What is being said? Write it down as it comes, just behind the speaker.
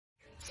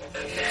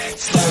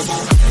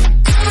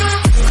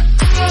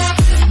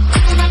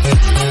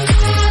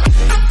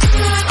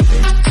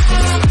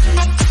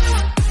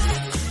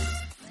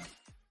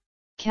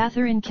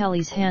Katherine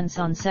Kellys'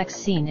 hands-on sex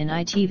scene in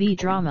ITV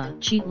drama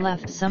Cheat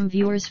left some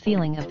viewers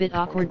feeling a bit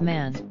awkward.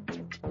 Man,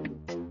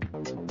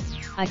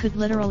 I could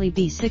literally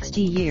be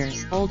 60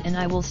 years old and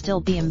I will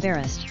still be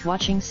embarrassed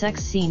watching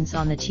sex scenes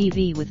on the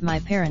TV with my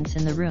parents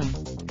in the room.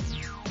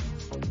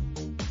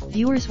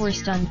 Viewers were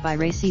stunned by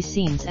racy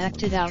scenes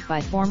acted out by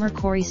former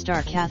Corrie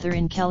star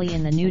Katherine Kelly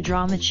in the new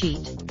drama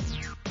Cheat.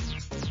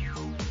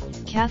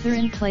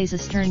 Katherine plays a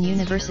stern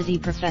university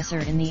professor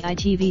in the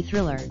ITV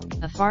thriller,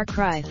 a far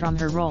cry from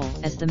her role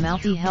as the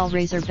mouthy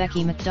hellraiser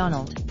Becky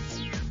McDonald.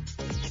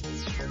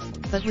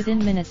 But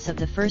within minutes of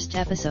the first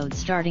episode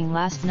starting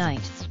last night,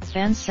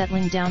 fans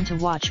settling down to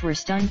watch were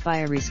stunned by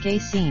a risque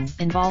scene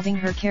involving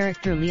her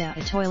character Leah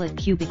in a toilet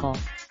cubicle.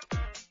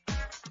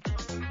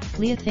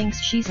 Leah thinks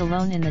she's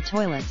alone in the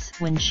toilets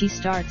when she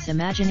starts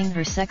imagining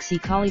her sexy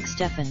colleague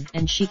Stefan,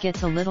 and she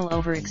gets a little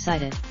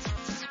overexcited.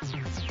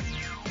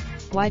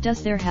 Why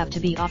does there have to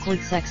be awkward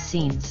sex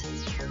scenes?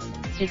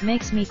 It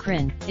makes me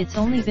cringe. It's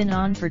only been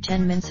on for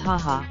 10 minutes,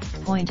 haha,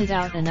 pointed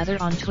out another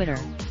on Twitter.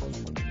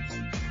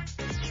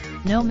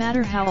 No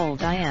matter how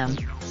old I am,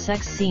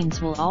 sex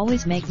scenes will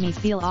always make me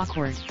feel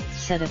awkward,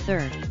 said a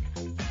third.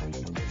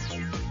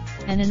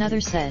 And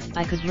another said,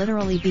 I could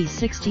literally be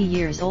 60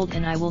 years old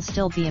and I will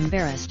still be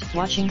embarrassed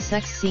watching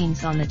sex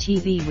scenes on the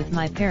TV with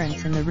my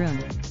parents in the room.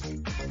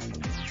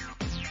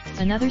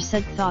 Another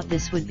said, thought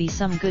this would be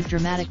some good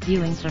dramatic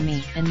viewing for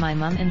me and my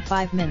mum in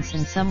 5 minutes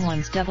and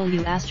someone's w********ing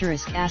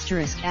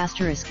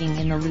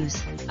in the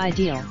loose,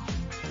 ideal.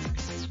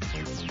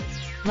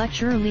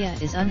 Lecturer Leah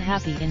is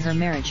unhappy in her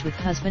marriage with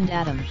husband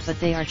Adam, but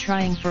they are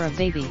trying for a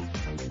baby.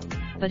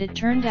 But it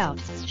turned out,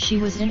 she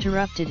was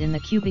interrupted in the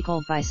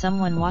cubicle by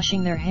someone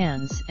washing their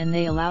hands and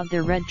they allowed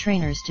their red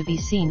trainers to be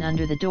seen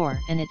under the door,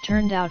 and it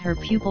turned out her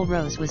pupil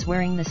Rose was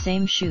wearing the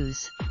same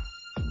shoes.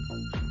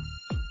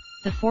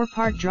 The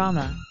 4-part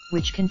drama,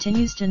 which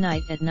continues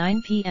tonight at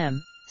 9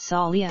 p.m,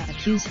 saw Leah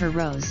accuse her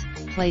Rose,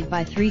 played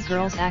by Three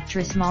Girls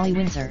actress Molly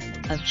Windsor,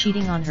 of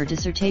cheating on her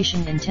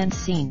dissertation in tense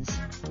scenes.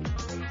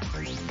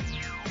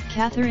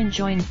 Katherine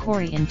joined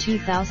Corrie in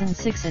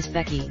 2006 as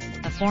Becky,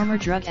 a former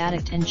drug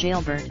addict and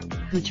jailbird,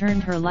 who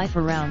turned her life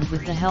around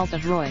with the help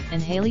of Roy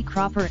and Haley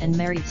Cropper and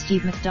married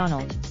Steve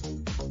McDonald.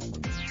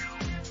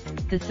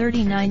 The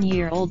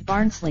 39-year-old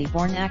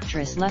Barnsley-born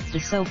actress left the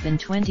soap in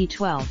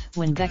 2012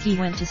 when Becky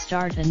went to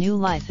start a new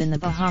life in the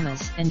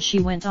Bahamas, and she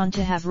went on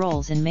to have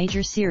roles in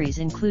major series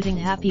including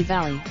Happy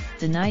Valley,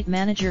 The Night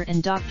Manager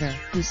and Doctor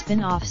Who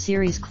spin-off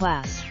series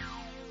Class.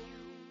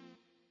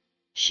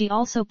 She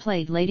also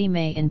played Lady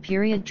May in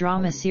period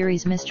drama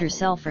series Mr.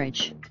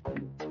 Selfridge.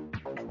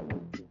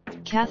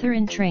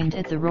 Katherine trained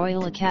at the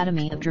Royal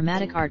Academy of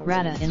Dramatic Art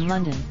RADA in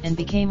London and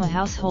became a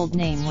household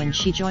name when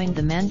she joined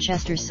the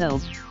Manchester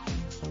soap.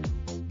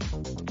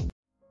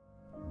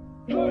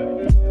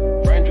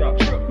 Raindrop,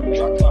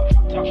 drop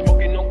top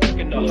smoking, no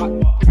cooking the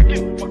hot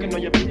pot. Fucking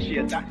on your bitch,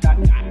 yeah,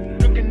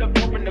 that. Looking up,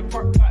 open the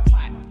park pot.